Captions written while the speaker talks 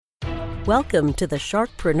Welcome to the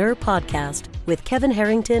Sharkpreneur Podcast with Kevin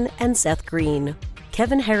Harrington and Seth Green.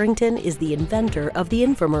 Kevin Harrington is the inventor of the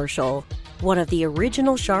infomercial, one of the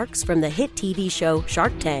original sharks from the hit TV show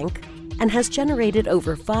Shark Tank, and has generated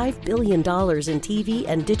over $5 billion in TV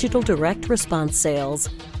and digital direct response sales.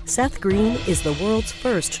 Seth Green is the world's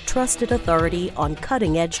first trusted authority on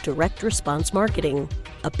cutting-edge direct response marketing,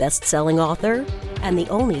 a best-selling author, and the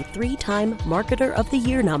only 3-time Marketer of the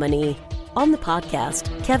Year nominee. On the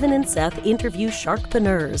podcast, Kevin and Seth interview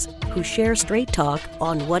sharkpreneurs who share straight talk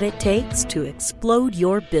on what it takes to explode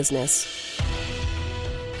your business.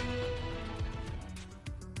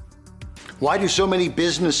 Why do so many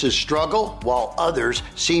businesses struggle while others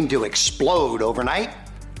seem to explode overnight?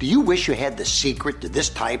 Do you wish you had the secret to this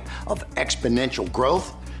type of exponential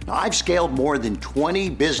growth? Now, I've scaled more than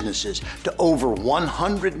 20 businesses to over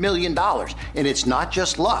 $100 million, and it's not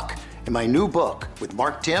just luck. In my new book with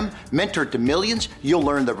Mark Timm, Mentor to Millions, you'll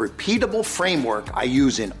learn the repeatable framework I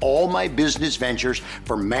use in all my business ventures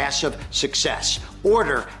for massive success.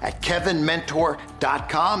 Order at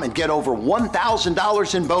kevinmentor.com and get over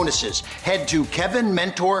 $1,000 in bonuses. Head to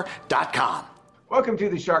kevinmentor.com. Welcome to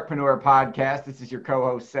the Sharkpreneur Podcast. This is your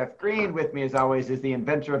co-host, Seth Green. With me, as always, is the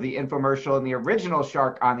inventor of the infomercial and the original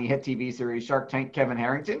shark on the hit TV series Shark Tank, Kevin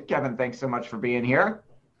Harrington. Kevin, thanks so much for being here.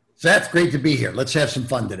 Seth, great to be here. Let's have some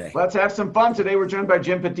fun today. Let's have some fun. Today we're joined by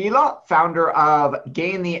Jim Padilla, founder of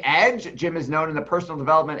Gain the Edge. Jim is known in the personal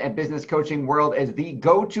development and business coaching world as the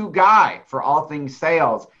go-to guy for all things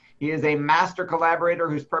sales. He is a master collaborator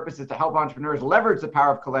whose purpose is to help entrepreneurs leverage the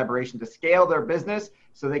power of collaboration to scale their business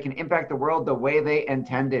so they can impact the world the way they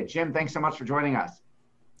intended. Jim, thanks so much for joining us.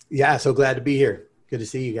 Yeah, so glad to be here. Good to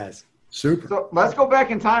see you guys. Super. So let's go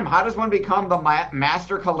back in time. How does one become the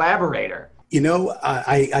master collaborator? You know,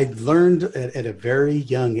 I learned at a very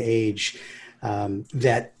young age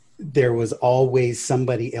that there was always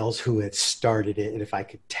somebody else who had started it, and if I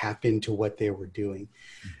could tap into what they were doing.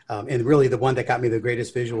 And really the one that got me the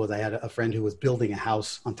greatest visual was I had a friend who was building a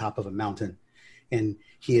house on top of a mountain, and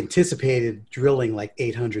he anticipated drilling like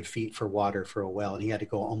 800 feet for water for a well, and he had to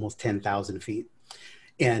go almost 10,000 feet.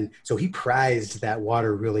 And so he prized that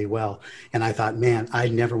water really well. And I thought, man, I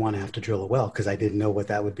never want to have to drill a well because I didn't know what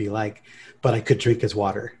that would be like, but I could drink his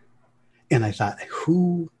water. And I thought,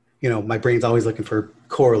 my brain's always looking for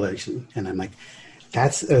correlation. And I'm like,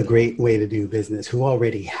 that's a great way to do business. Who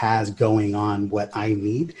already has going on what I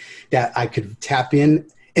need that I could tap in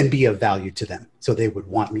and be of value to them so they would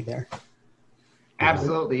want me there.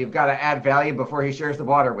 Absolutely. You've got to add value before he shares the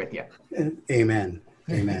water with you. Amen.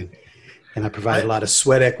 Amen. And I provided a lot of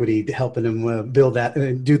sweat equity to helping them build that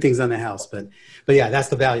and do things on the house. But yeah, that's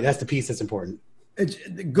the value. That's the piece that's important. It's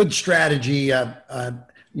a good strategy. I've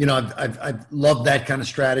loved that kind of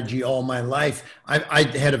strategy all my life. I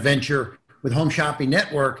had a venture with Home Shopping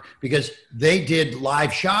Network because they did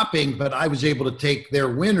live shopping, but I was able to take their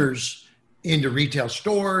winners into retail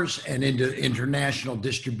stores and into international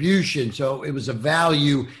distribution. So it was a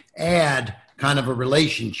value add kind of a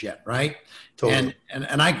relationship, right? Totally.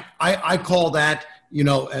 And I call that,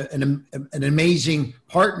 an amazing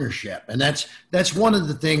partnership. And that's one of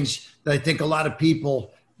the things that I think a lot of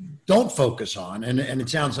people don't focus on. And it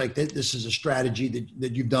sounds like this is a strategy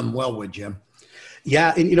that you've done well with, Jim.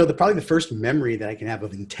 Yeah. And, probably the first memory that I can have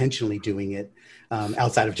of intentionally doing it,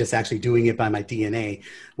 outside of just actually doing it by my DNA,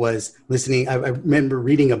 was listening. I remember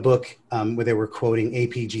reading a book where they were quoting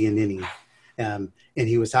A.P. Giannini. And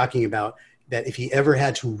he was talking about that if he ever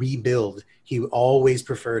had to rebuild, he would always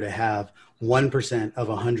prefer to have 1% of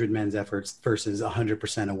 100 men's efforts versus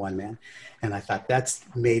 100% of one man. And I thought that's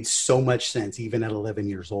made so much sense, even at 11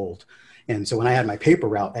 years old. And so when I had my paper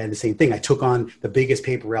route, I had the same thing. I took on the biggest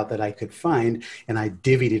paper route that I could find, and I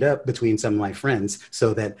divvied it up between some of my friends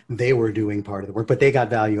so that they were doing part of the work, but they got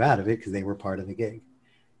value out of it because they were part of the gig.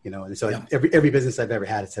 And so yeah. Every business I've ever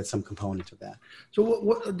had, it's had some component of that. So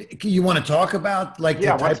what you want to talk about, the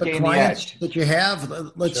type of clients that you have?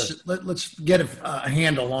 Let's get a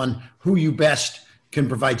handle on who you best can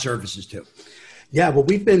provide services to. Yeah, well,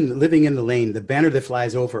 we've been living in the lane. The banner that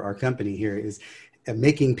flies over our company here is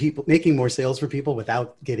making more sales for people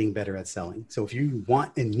without getting better at selling. So if you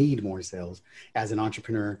want and need more sales as an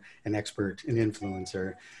entrepreneur, an expert, an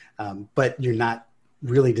influencer, but you're not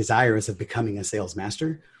really desirous of becoming a sales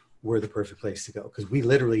master, we're the perfect place to go, because we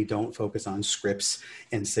literally don't focus on scripts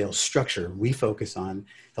and sales structure. We focus on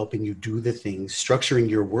helping you do the things, structuring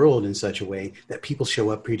your world in such a way that people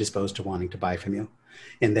show up predisposed to wanting to buy from you.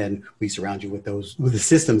 And then we surround you with the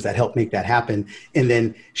systems that help make that happen. And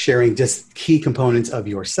then sharing just key components of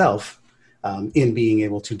yourself in being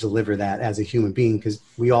able to deliver that as a human being, because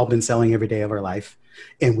we all been selling every day of our life.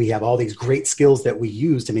 And we have all these great skills that we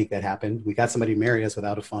use to make that happen. We got somebody to marry us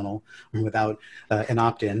without a funnel or without an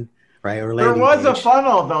opt-in, right? Or there was page. A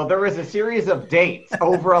funnel, though. There was a series of dates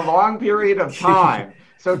over a long period of time.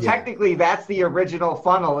 So technically, that's the original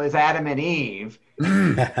funnel, is Adam and Eve.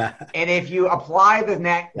 And if you apply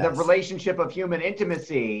the relationship of human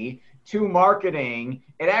intimacy to marketing,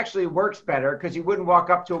 it actually works better, because you wouldn't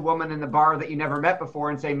walk up to a woman in the bar that you never met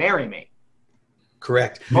before and say, "Marry me."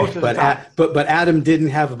 Correct. Most of the time. But Adam didn't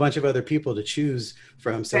have a bunch of other people to choose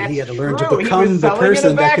from, so he had to learn to He become was the selling in a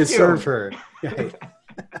person that could vacuum. serve her.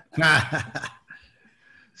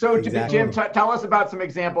 So, Exactly. Jim, tell us about some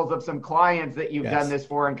examples of some clients that you've done this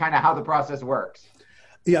for, and kind of how the process works.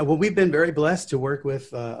 Yeah, well, we've been very blessed to work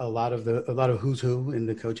with a lot of who's who in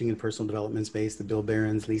the coaching and personal development space. The Bill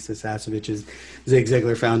Barons, Lisa Sasovich's Zig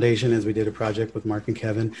Ziglar Foundation, as we did a project with Mark and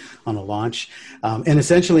Kevin on a launch. And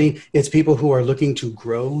essentially, it's people who are looking to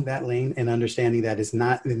grow that lane and understanding that it's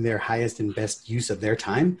not in their highest and best use of their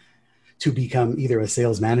time to become either a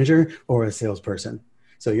sales manager or a salesperson.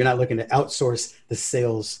 So you're not looking to outsource the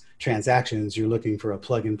sales transactions, you're looking for a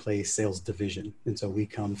plug and play sales division. And so we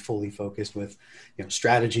come fully focused with,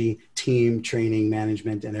 strategy, team, training,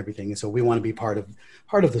 management, and everything. And so we want to be part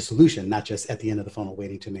of the solution, not just at the end of the funnel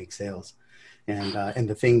waiting to make sales. And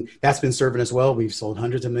the thing that's been serving us well, we've sold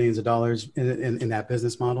hundreds of millions of dollars in that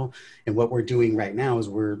business model. And what we're doing right now is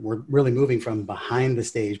we're really moving from behind the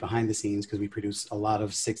stage, behind the scenes, because we produce a lot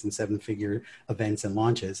of 6 and 7 figure events and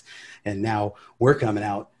launches. And now we're coming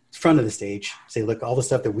out front of the stage, say, look, all the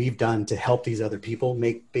stuff that we've done to help these other people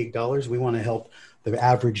make big dollars, we want to help the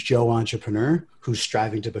average Joe entrepreneur who's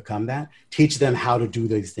striving to become that, teach them how to do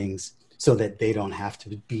these things so that they don't have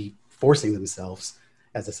to be forcing themselves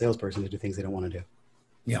as a salesperson to do things they don't want to do.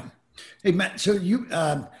 Yeah. Hey, Matt, so you,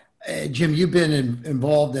 Jim, you've been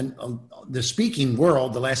involved in the speaking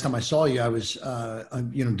world. The last time I saw you, I was,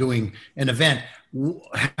 doing an event.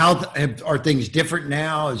 How are things different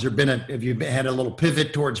now? Have you had a little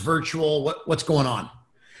pivot towards virtual? What's going on?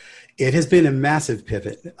 It has been a massive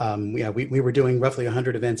pivot. We were doing roughly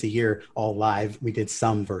 100 events a year, all live. We did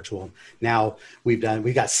some virtual. Now we've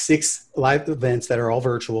got 6 live events that are all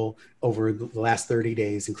virtual over the last 30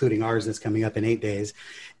 days, including ours that's coming up in 8 days.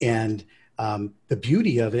 And the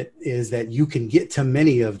beauty of it is that you can get to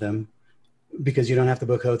many of them because you don't have to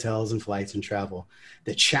book hotels and flights and travel.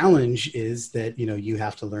 The challenge is that, you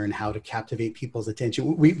have to learn how to captivate people's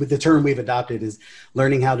attention. The term we've adopted is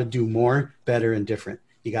learning how to do more, better, and different.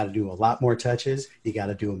 You got to do a lot more touches. You got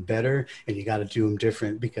to do them better, and you got to do them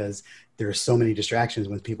different, because there are so many distractions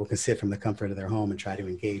when people can sit from the comfort of their home and try to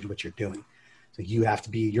engage what you're doing. So you have to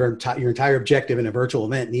be, your entire objective in a virtual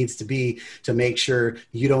event needs to be to make sure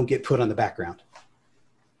you don't get put on the background.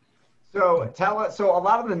 So so a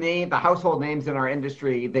lot of the household names in our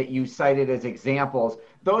industry that you cited as examples,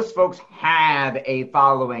 those folks had a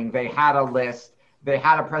following, they had a list, they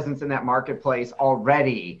had a presence in that marketplace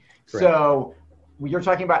already. Correct. So you're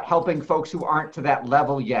talking about helping folks who aren't to that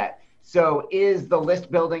level yet. So is the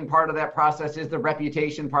list building part of that process? Is the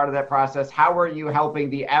reputation part of that process? How are you helping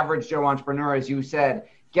the average Joe entrepreneur, as you said,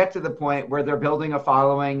 get to the point where they're building a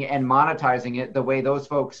following and monetizing it the way those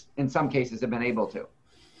folks in some cases have been able to?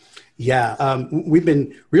 Yeah, we've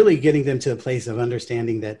been really getting them to a place of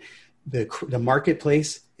understanding that the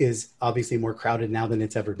marketplace is obviously more crowded now than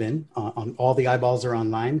it's ever been. On all the eyeballs are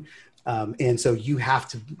online. And so you have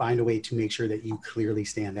to find a way to make sure that you clearly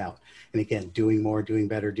stand out. And again, doing more, doing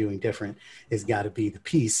better, doing different has got to be the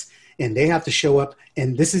piece. And they have to show up.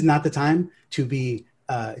 And this is not the time to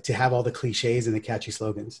have all the cliches and the catchy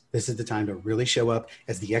slogans. This is the time to really show up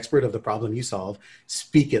as the expert of the problem you solve,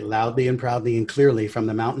 speak it loudly and proudly and clearly from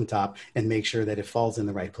the mountaintop, and make sure that it falls in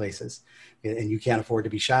the right places. And you can't afford to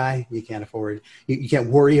be shy. You can't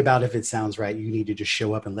worry about if it sounds right. You need to just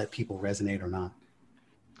show up and let people resonate or not.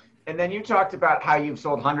 And then you talked about how you've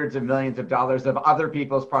sold hundreds of millions of dollars of other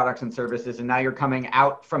people's products and services, and now you're coming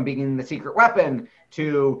out from being the secret weapon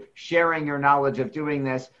to sharing your knowledge of doing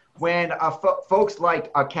this. When folks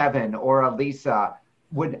like a Kevin or a Lisa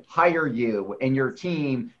would hire you and your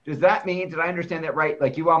team, does that mean, did I understand that right?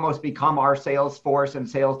 Like you almost become our sales force and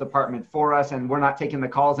sales department for us, and we're not taking the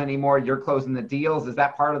calls anymore, you're closing the deals. Is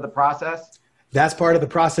that part of the process? That's part of the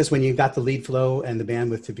process when you've got the lead flow and the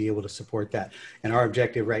bandwidth to be able to support that. And our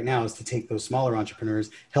objective right now is to take those smaller entrepreneurs,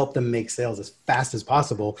 help them make sales as fast as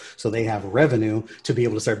possible so they have revenue to be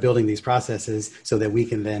able to start building these processes so that we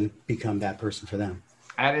can then become that person for them.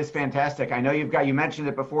 That is fantastic. I know you mentioned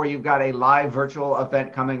it before, you've got a live virtual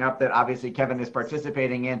event coming up that obviously Kevin is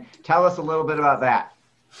participating in. Tell us a little bit about that.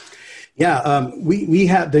 Yeah, we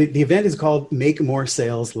have, the event is called Make More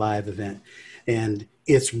Sales Live Event. And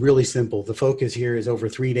it's really simple. The focus here is over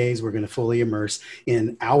 3 days. We're going to fully immerse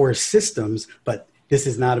in our systems, but this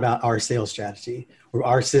is not about our sales strategy.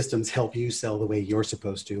 Our systems help you sell the way you're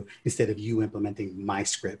supposed to, instead of you implementing my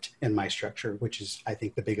script and my structure, which is, I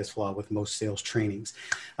think, the biggest flaw with most sales trainings.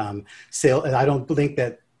 I don't think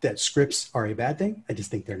that scripts are a bad thing. I just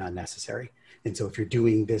think they're not necessary. And so if you're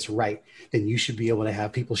doing this right, then you should be able to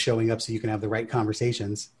have people showing up so you can have the right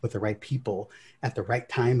conversations with the right people at the right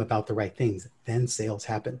time about the right things. Then sales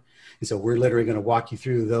happen. And so we're literally going to walk you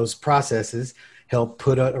through those processes, help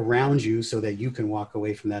put it around you so that you can walk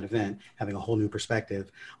away from that event having a whole new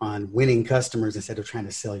perspective on winning customers instead of trying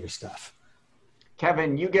to sell your stuff.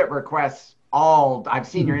 Kevin, you get requests I've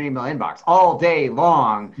seen your email inbox all day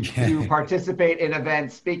long to participate in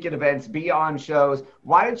events, speak at events, be on shows.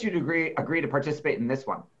 Why did you agree to participate in this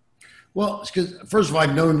one? Well, because first of all,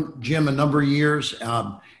 I've known Jim a number of years.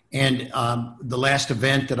 And the last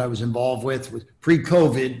event that I was involved with was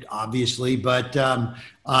pre-COVID, obviously, but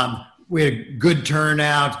we had a good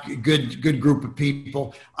turnout, good group of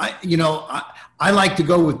people. I like to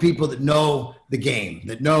go with people that know the game,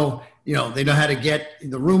 that know, they know how to get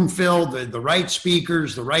the room filled, the right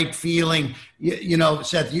speakers, the right feeling.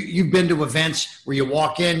 Seth, you've been to events where you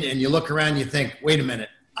walk in and you look around and you think, wait a minute,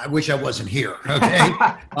 I wish I wasn't here. Okay.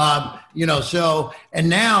 And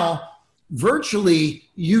now virtually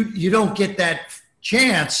you don't get that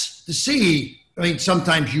chance to see. I mean,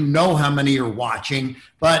 sometimes how many are watching,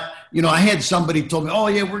 but I had somebody told me, oh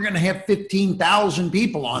yeah, we're going to have 15,000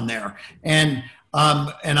 people on there. And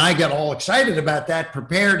I got all excited about that,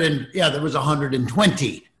 prepared, and yeah, there was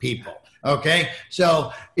 120 people. Okay.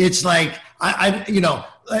 So it's like,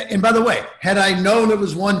 and by the way, had I known it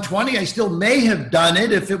was 120, I still may have done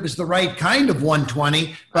it if it was the right kind of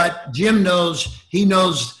 120, but Jim knows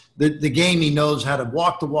the game. He knows how to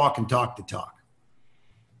walk the walk and talk the talk.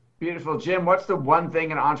 Beautiful. Jim, what's the one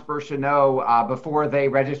thing an entrepreneur should know before they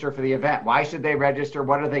register for the event? Why should they register?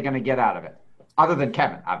 What are they going to get out of it? Other than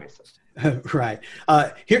Kevin, obviously. Right.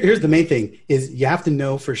 Here's the main thing is you have to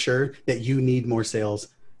know for sure that you need more sales,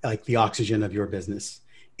 like the oxygen of your business,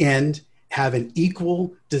 and have an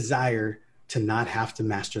equal desire to not have to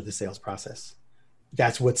master the sales process.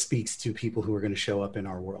 That's what speaks to people who are going to show up in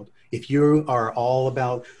our world. If you are all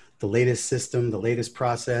about the latest system, the latest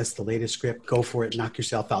process, the latest script, go for it, knock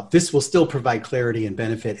yourself out. This will still provide clarity and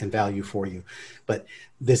benefit and value for you. But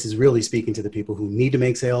this is really speaking to the people who need to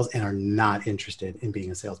make sales and are not interested in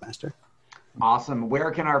being a sales master. Awesome.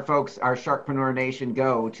 Where can our folks, our Sharkpreneur Nation,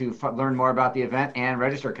 go to learn more about the event and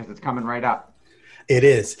register? Because it's coming right up. It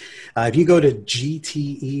is. If you go to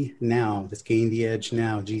GTE Now, that's Gain the Edge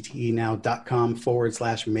Now,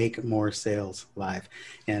 gtenow.com/make more sales live.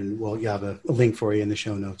 And we'll have a link for you in the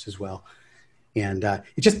show notes as well. And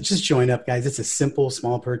just join up, guys. It's a simple,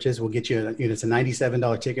 small purchase. We'll get you, it's a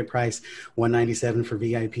 $97 ticket price, $197 for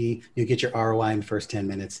VIP. You get your ROI in the first 10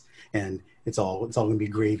 minutes, and it's all going to be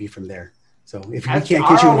gravy from there. So if we can't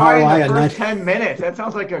get you an ROI in the first 10 minutes, that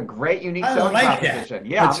sounds like a great, unique selling proposition.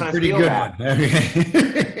 Yeah, that's a pretty good one.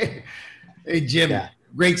 Hey, Jim,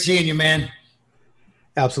 great seeing you, man.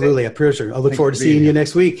 Absolutely. A pleasure. I look forward to seeing you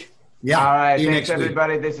next week. Yeah. All right. Thanks,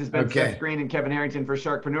 everybody. This has been Seth Green and Kevin Harrington for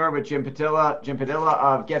Sharkpreneur with Jim Padilla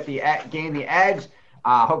of Gain the Edge.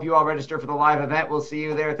 Hope you all register for the live event. We'll see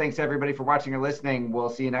you there. Thanks, everybody, for watching or listening. We'll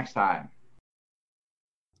see you next time.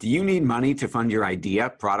 Do you need money to fund your idea,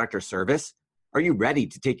 product, or service? Are you ready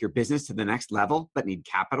to take your business to the next level but need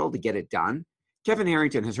capital to get it done? Kevin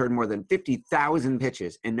Harrington has heard more than 50,000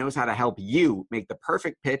 pitches and knows how to help you make the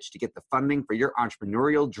perfect pitch to get the funding for your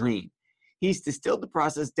entrepreneurial dream. He's distilled the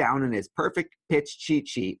process down in his perfect pitch cheat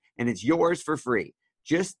sheet, and it's yours for free.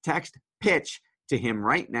 Just text PITCH to him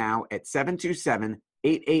right now at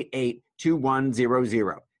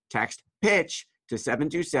 727-888-2100. Text PITCH to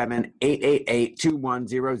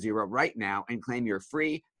 727-888-2100 right now and claim your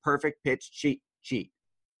free perfect pitch cheat sheet.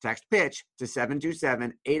 Text PITCH to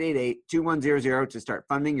 727-888-2100 to start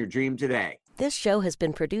funding your dream today. This show has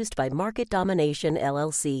been produced by Market Domination,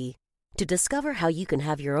 LLC. To discover how you can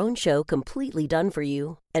have your own show completely done for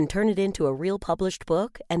you and turn it into a real published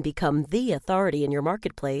book and become the authority in your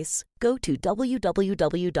marketplace, go to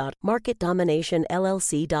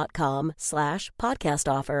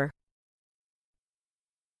www.marketdominationllc.com/podcast offer.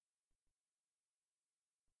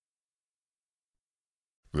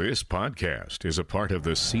 This podcast is a part of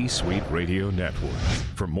the C-Suite Radio Network.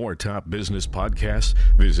 For more top business podcasts,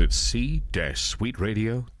 visit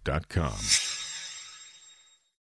c-suiteradio.com.